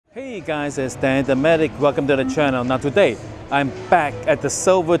Hey guys, it's Dan the Medic. Welcome to the channel. Now today, I'm back at the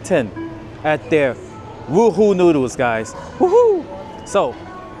Silverton at their WuHu noodles, guys. Woohoo! So,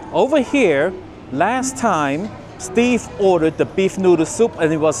 over here, last time, Steve ordered the beef noodle soup and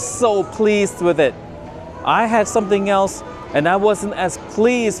he was so pleased with it. I had something else and I wasn't as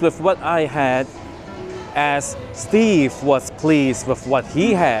pleased with what I had as Steve was pleased with what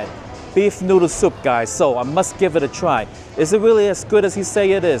he had. Beef noodle soup, guys, so I must give it a try. Is it really as good as he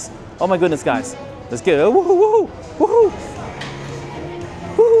say it is? Oh my goodness, guys. Let's get it. Woohoo, woohoo, woohoo,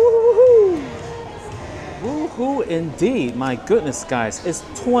 woohoo, woohoo indeed. My goodness, guys, it's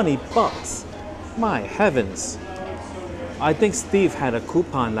 20 bucks. My heavens. I think Steve had a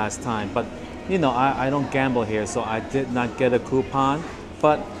coupon last time, but you know, I don't gamble here, so I did not get a coupon,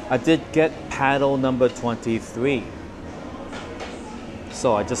 but I did get paddle number 23.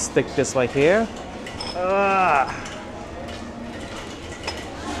 So I just stick this right here.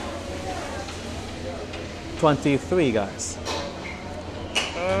 23, guys.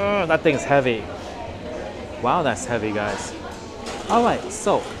 That thing's heavy. Wow, that's heavy, guys. All right,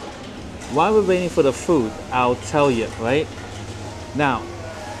 so while we're waiting for the food, I'll tell you, right? Now,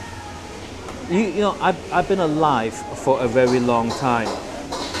 you know, I've been alive for a very long time.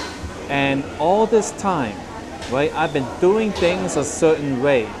 And all this time, right, I've been doing things a certain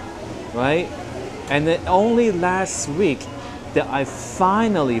way, right? And then only last week that I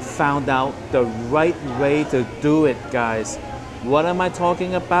finally found out the right way to do it, guys. What am I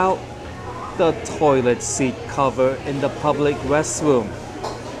talking about? The toilet seat cover in the public restroom.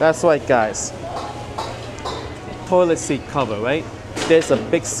 That's right, guys. Toilet seat cover, right? There's a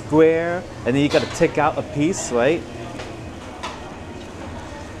big square and then you gotta take out a piece, right?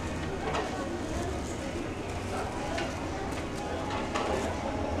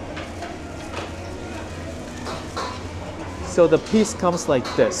 So the piece comes like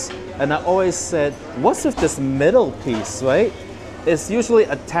this, and I always said, what's with this middle piece, right? It's usually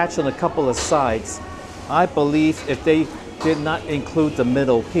attached on a couple of sides. I believe if they did not include the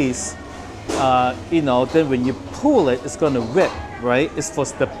middle piece, you know, then when you pull it, it's gonna rip, right? It's for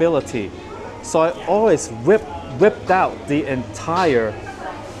stability. So I always whipped out the entire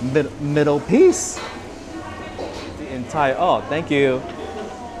middle piece. The entire, oh, thank you.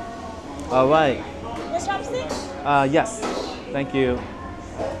 All right. The chopsticks? Yes. Thank you.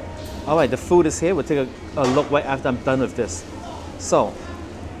 All right, the food is here. We'll take a look right after I'm done with this. So,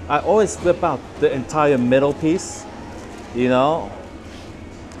 I always whip out the entire middle piece, you know.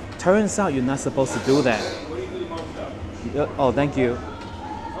 Turns out you're not supposed to do that. Oh, thank you.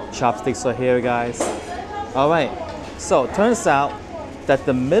 Chopsticks are here, guys. All right, so turns out that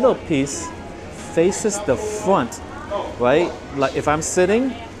the middle piece faces the front, right? Like if I'm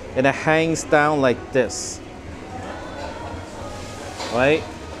sitting and it hangs down like this. Right?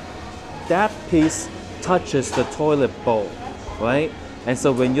 That piece touches the toilet bowl, right? And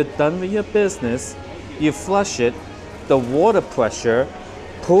so when you're done with your business, you flush it, the water pressure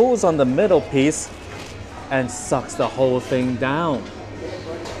pulls on the middle piece and sucks the whole thing down.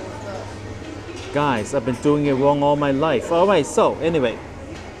 Guys, I've been doing it wrong all my life. All right, so anyway,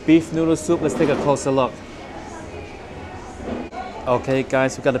 beef noodle soup, let's take a closer look. Okay,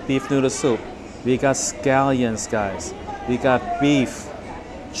 guys, we got a beef noodle soup. We got scallions, guys. We got beef,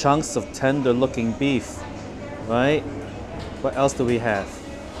 chunks of tender looking beef, right? What else do we have?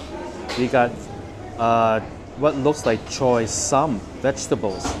 We got what looks like choice some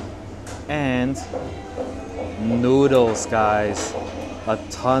vegetables and noodles, guys. A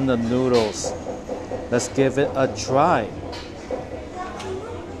ton of noodles. Let's give it a try.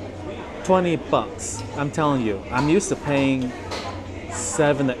 20 bucks, I'm telling you. I'm used to paying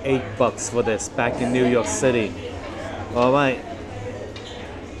 7 to 8 bucks for this back in New York City. All right,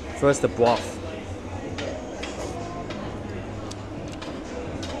 first the broth.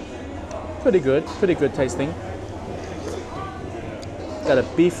 Pretty good tasting. Got a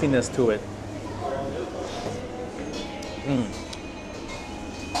beefiness to it.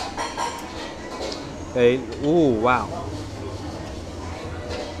 Okay, ooh, wow.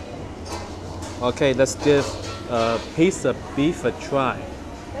 Okay, let's give a piece of beef a try.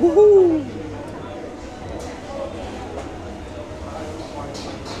 Woohoo!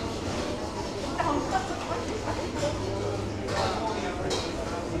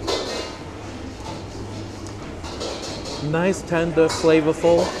 Nice, tender,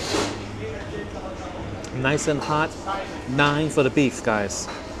 flavorful. Nice and hot. 9 for the beef, guys.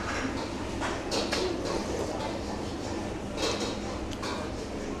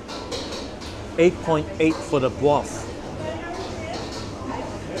 $8.8 for the broth.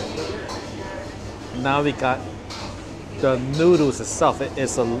 Now we got the noodles itself, it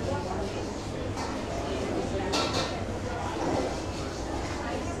is a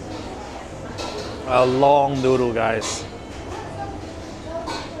long noodle, guys.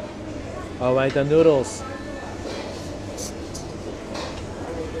 All right, the noodles.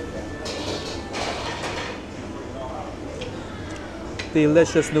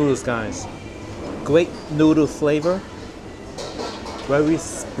 Delicious noodles, guys. Great noodle flavor. Very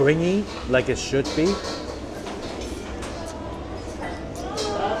springy, like it should be.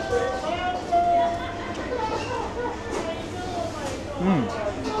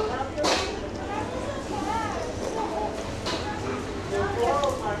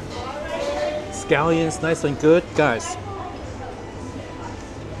 Scallions, nice and good, guys.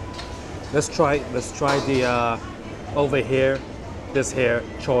 Let's try the over here, this here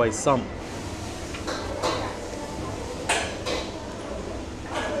choy sum.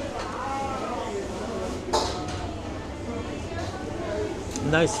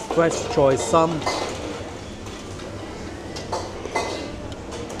 Nice fresh choy sum.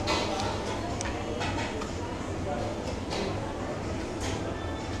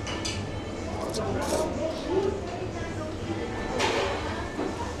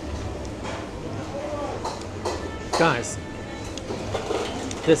 Guys,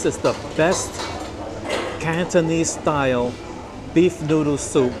 this is the best Cantonese style beef noodle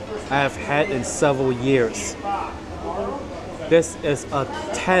soup I have had in several years. This is a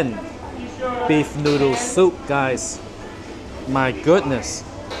 10 beef noodle soup, guys. My goodness.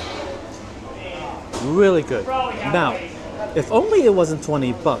 Really good. Now, if only it wasn't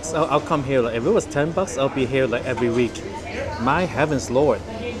 20 bucks, I'll come here. Like, if it was 10 bucks, I'll be here like every week. My heavens, Lord.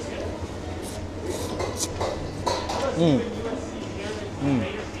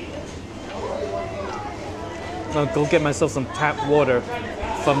 I'll go get myself some tap water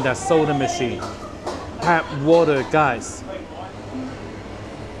from that soda machine. Tap water, guys.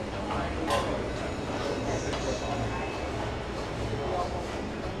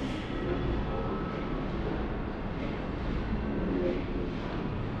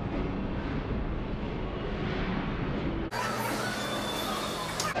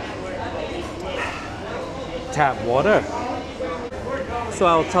 Tap water. So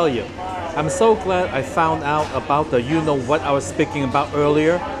I'll tell you, I'm so glad I found out about the you-know-what I was speaking about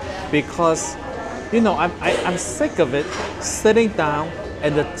earlier, because, you know, I'm sick of it sitting down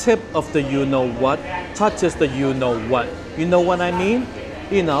and the tip of the you-know-what touches the you-know-what. You know what I mean?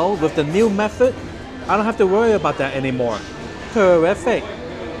 You know, with the new method, I don't have to worry about that anymore. Terrific.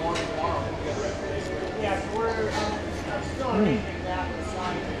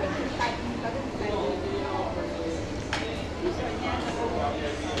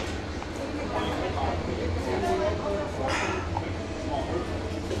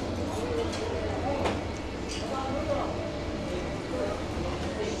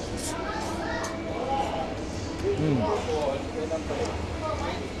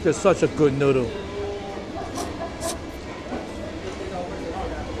 It's such a good noodle.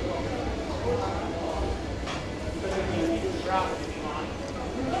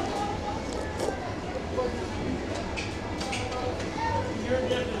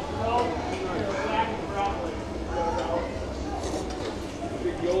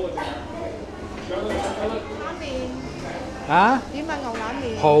 Huh? 點問牛腩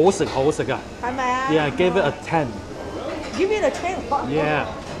麵？好食好食㗎。係咪啊？ Yeah, I gave it a 10. Give it a 10. Yeah.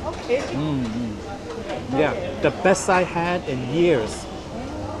 Okay. Yeah, the best I had in years.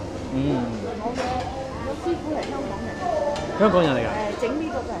 我師傅係香港人，香港人嚟㗎。整呢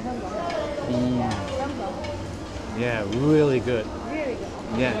個就係香港人。香港 Yeah, really good. really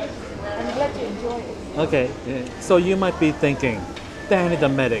good. Yeah. I'm glad you enjoy it. Okay, yeah. So you might be thinking, Danny the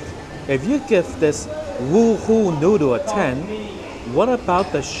Medic, if you give this WuHu noodle a 10, what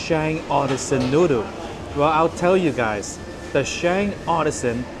about the Shang Artisan noodle? Well, I'll tell you guys, the Shang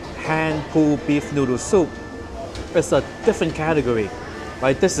Artisan hand-pulled beef noodle soup is a different category.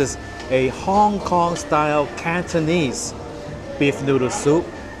 Right? This is a Hong Kong-style Cantonese beef noodle soup,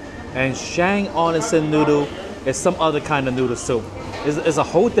 and Shang Artisan noodle is some other kind of noodle soup. It's a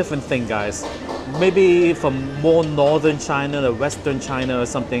whole different thing, guys. Maybe from more northern China or western China or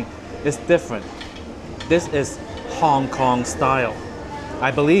something. It's different. This is Hong Kong style,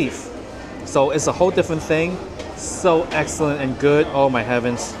 I believe. So it's a whole different thing. So excellent and good. Oh my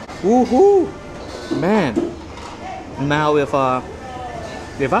heavens. Woohoo! Man. Now if I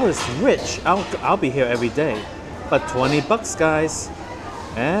was rich, I'll be here every day. But 20 bucks, guys.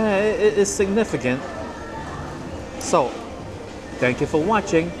 It is significant. So, thank you for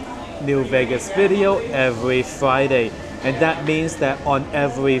watching. New Vegas video every Friday. And that means that on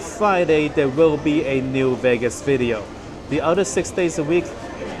every Friday there will be a New Vegas video. The other 6 days a week,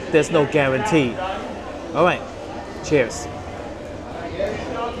 there's no guarantee. All right, cheers.